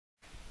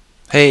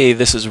Hey,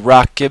 this is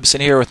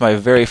Gibson here with my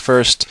very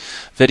first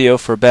video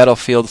for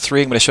Battlefield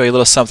 3. I'm going to show you a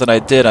little something I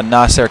did on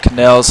Noshahr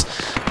Canals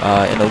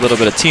in a little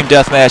bit of team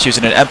deathmatch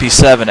using an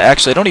MP7.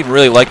 Actually, I don't even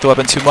really like the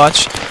weapon too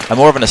much. I'm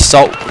more of an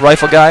assault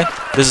rifle guy.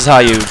 This is how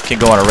you can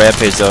go on a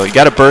rampage though. You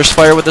got to burst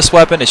fire with this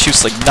weapon. It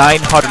shoots like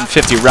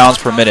 950 rounds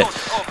per minute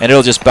and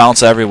it'll just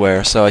bounce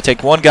everywhere. So I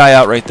take one guy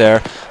out right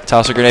there,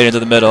 toss a grenade into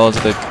the middle, to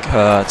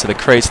the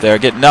crates there,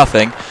 get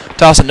nothing.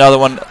 Toss another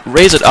one,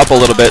 raise it up a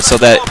little bit so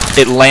that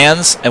it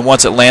lands, and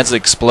once it lands it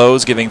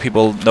explodes, giving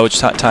people no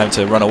time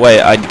to run away.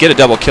 I get a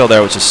double kill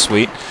there, which is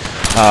sweet.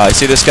 I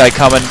see this guy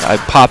coming, I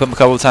pop him a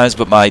couple of times,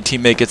 but my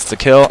teammate gets the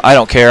kill. I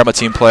don't care, I'm a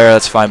team player,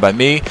 that's fine by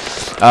me.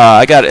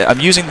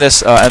 I'm using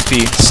this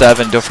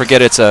MP7, don't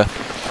forget it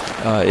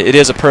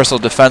is a personal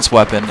defense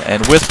weapon,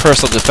 and with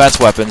personal defense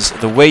weapons,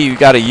 the way you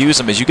got to use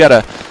them is you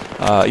got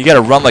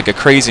to run like a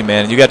crazy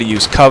man. You got to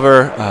use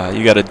cover,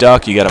 you got to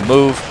duck, you got to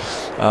move.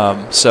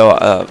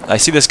 I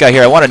see this guy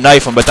here. I want to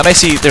knife him, but then I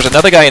see there's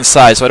another guy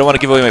inside, so I don't want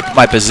to give away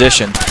my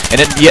position. And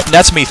it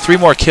nets me 3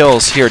 more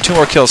kills here, 2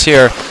 more kills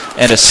here,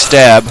 and a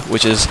stab,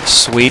 which is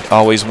sweet.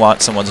 Always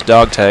want someone's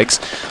dog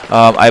tags.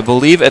 I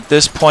believe at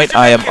this point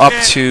I am up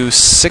to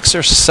 6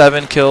 or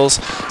 7 kills,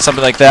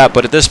 something like that.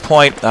 But at this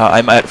point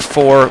I'm at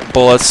 4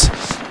 bullets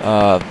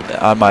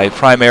on my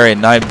primary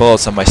and 9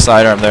 bullets on my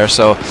sidearm there.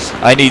 So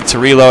I need to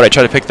reload. I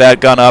try to pick that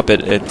gun up.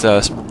 It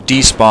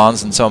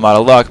despawns, and so I'm out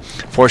of luck.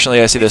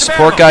 Fortunately, I see the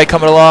support guy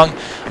coming along.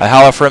 I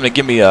holler for him to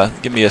give me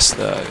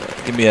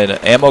an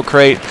ammo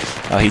crate.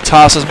 He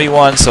tosses me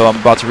one, so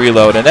I'm about to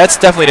reload, and that's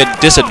definitely a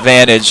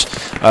disadvantage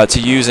to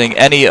using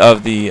any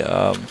of the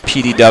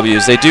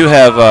PDWs. They do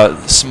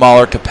have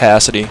smaller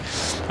capacity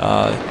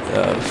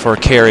for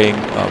carrying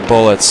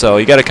bullets, so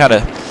you got to kind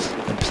of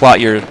plot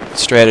your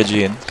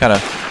strategy and kind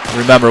of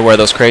remember where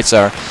those crates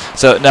are.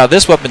 So now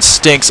this weapon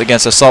stinks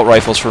against assault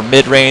rifles for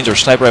mid-range or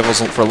sniper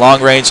rifles for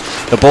long range.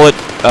 The bullet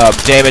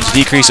damage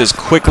decreases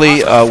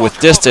quickly with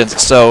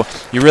distance, so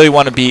you really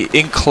want to be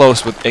in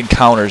close with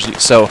encounters.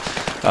 So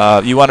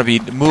you want to be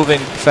moving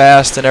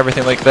fast and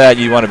everything like that.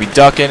 You want to be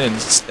ducking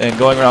and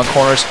going around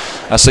corners.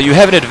 So you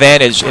have an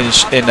advantage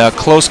in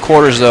close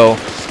quarters though,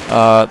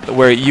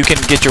 where you can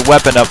get your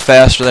weapon up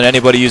faster than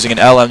anybody using an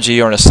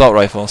LMG or an assault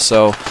rifle.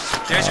 So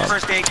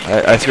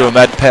I threw a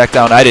med pack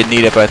down. I didn't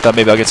need it, but I thought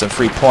maybe I'll get some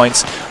free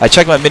points. I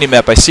check my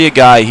mini-map. I see a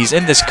guy. He's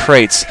in this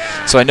crates,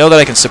 so I know that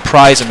I can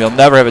surprise him. He'll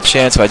never have a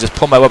chance if I just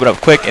pull my weapon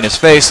up quick in his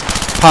face.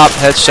 Pop,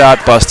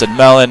 headshot, busted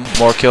melon.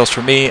 More kills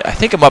for me. I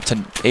think I'm up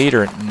to 8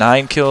 or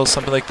 9 kills,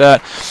 something like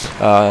that.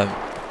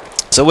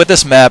 So with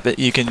this map,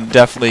 you can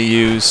definitely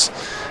use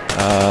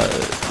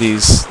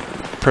these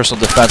personal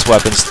defense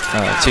weapons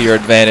to your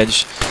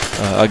advantage.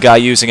 A guy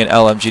using an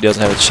LMG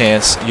doesn't have a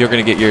chance. You're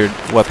going to get your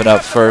weapon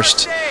up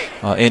first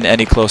in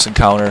any close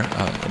encounter,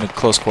 in a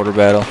close quarter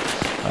battle.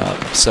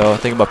 So I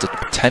think I'm up to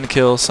 10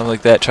 kills, something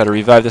like that. Try to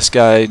revive this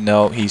guy.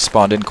 No, he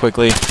spawned in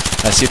quickly.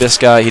 I see this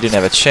guy. He didn't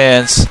have a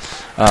chance.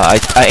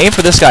 I aim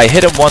for this guy. I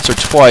hit him once or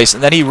twice,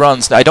 and then he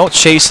runs. I don't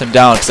chase him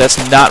down because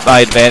that's not my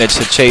advantage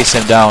to chase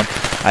him down.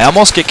 I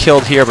almost get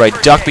killed here, but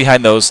I duck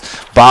behind those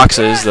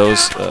boxes,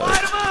 those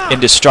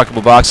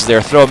indestructible boxes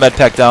there. Throw a med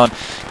pack down,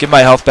 get my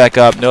health back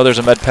up. No, there's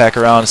a med pack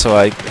around, so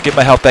I get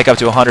my health back up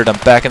to 100. I'm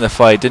back in the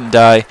fight, didn't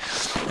die,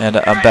 and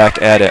I'm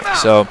back at it.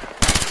 So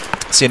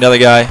see another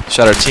guy,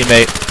 shot our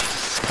teammate.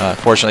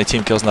 Fortunately,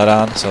 team kill's not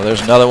on, so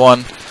there's another one.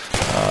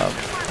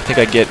 I think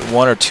I get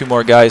 1 or 2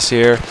 more guys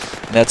here,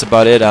 and that's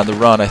about it on the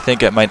run. I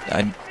think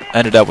I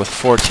ended up with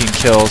 14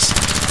 kills.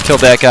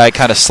 Killed that guy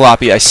kind of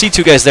sloppy. I see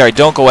 2 guys there. I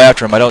don't go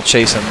after him. I don't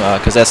chase him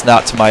because that's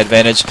not to my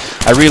advantage.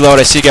 I reload.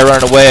 I see a guy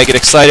running away. I get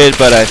excited,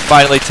 but I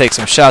finally take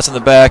some shots in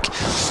the back,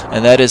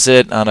 and that is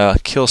it on a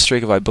kill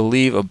streak of, I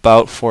believe,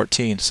 about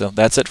 14. So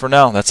that's it for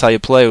now. That's how you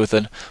play with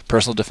a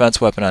personal defense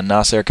weapon on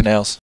Noshahr Canals.